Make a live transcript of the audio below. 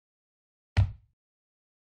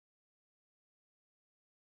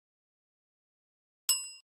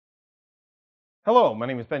Hello, my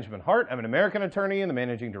name is Benjamin Hart. I'm an American attorney and the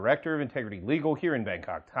managing director of Integrity Legal here in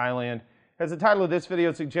Bangkok, Thailand. As the title of this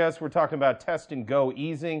video suggests, we're talking about test and go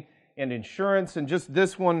easing and insurance, and just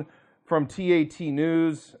this one from TAT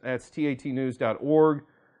News, that's tatnews.org.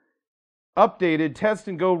 Updated test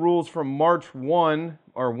and go rules from March 1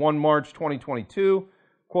 March 2022.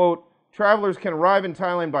 Quote, travelers can arrive in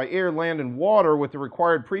Thailand by air, land, and water with the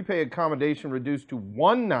required prepaid accommodation reduced to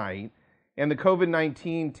one night and the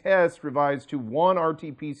COVID-19 test revised to one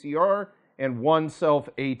RT-PCR and one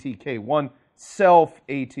self-ATK. One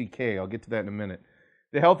self-ATK. I'll get to that in a minute.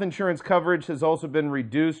 The health insurance coverage has also been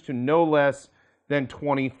reduced to no less than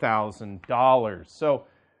 $20,000. So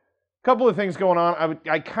a couple of things going on.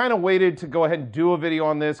 I kind of waited to go ahead and do a video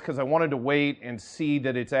on this because I wanted to wait and see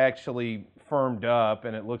that it's actually firmed up,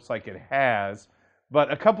 and it looks like it has. But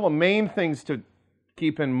a couple of main things to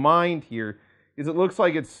keep in mind here is it looks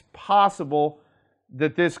like it's possible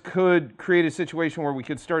that this could create a situation where we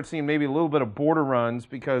could start seeing maybe a little bit of border runs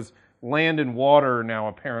because land and water are now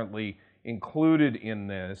apparently included in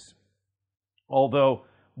this. Although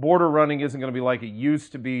border running isn't going to be like it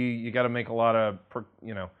used to be. You got to make a lot of,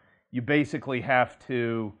 you basically have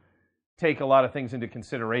to take a lot of things into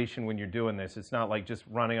consideration when you're doing this. It's not like just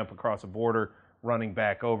running up across a border, running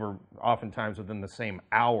back over, oftentimes within the same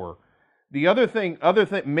hour.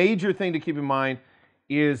 The major thing to keep in mind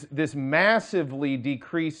is this massively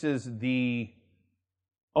decreases the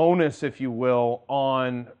onus, if you will,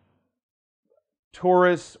 on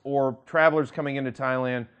tourists or travelers coming into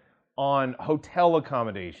Thailand on hotel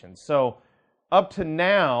accommodations. So up to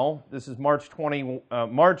now, this is March 1,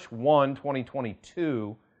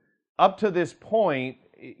 2022, up to this point,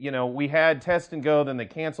 we had test and go, then they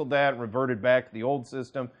canceled that, reverted back to the old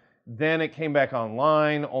system. Then it came back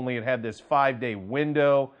online, only it had this 5-day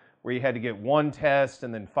window where you had to get one test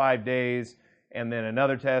and then 5 days and then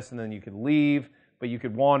another test and then you could leave, but you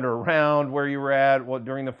could wander around where you were at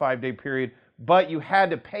during the 5-day period, but you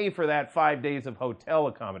had to pay for that 5 days of hotel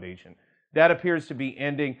accommodation. That appears to be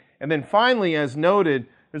ending. And then finally, as noted,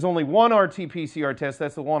 there's only one RT-PCR test,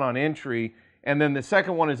 that's the one on entry, and then the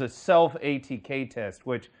second one is a self-ATK test,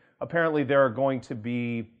 which apparently there are going to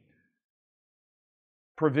be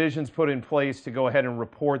provisions put in place to go ahead and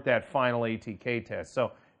report that final ATK test.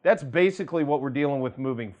 So that's basically what we're dealing with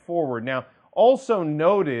moving forward. Now, also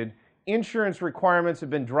noted, insurance requirements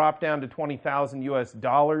have been dropped down to $20,000 US.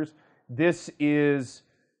 This is,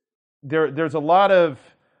 there's a lot of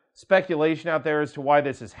speculation out there as to why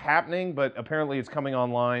this is happening, but apparently it's coming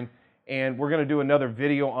online. And we're going to do another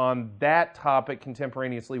video on that topic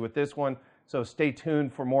contemporaneously with this one. So stay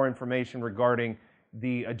tuned for more information regarding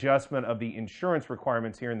the adjustment of the insurance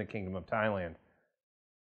requirements here in the Kingdom of Thailand.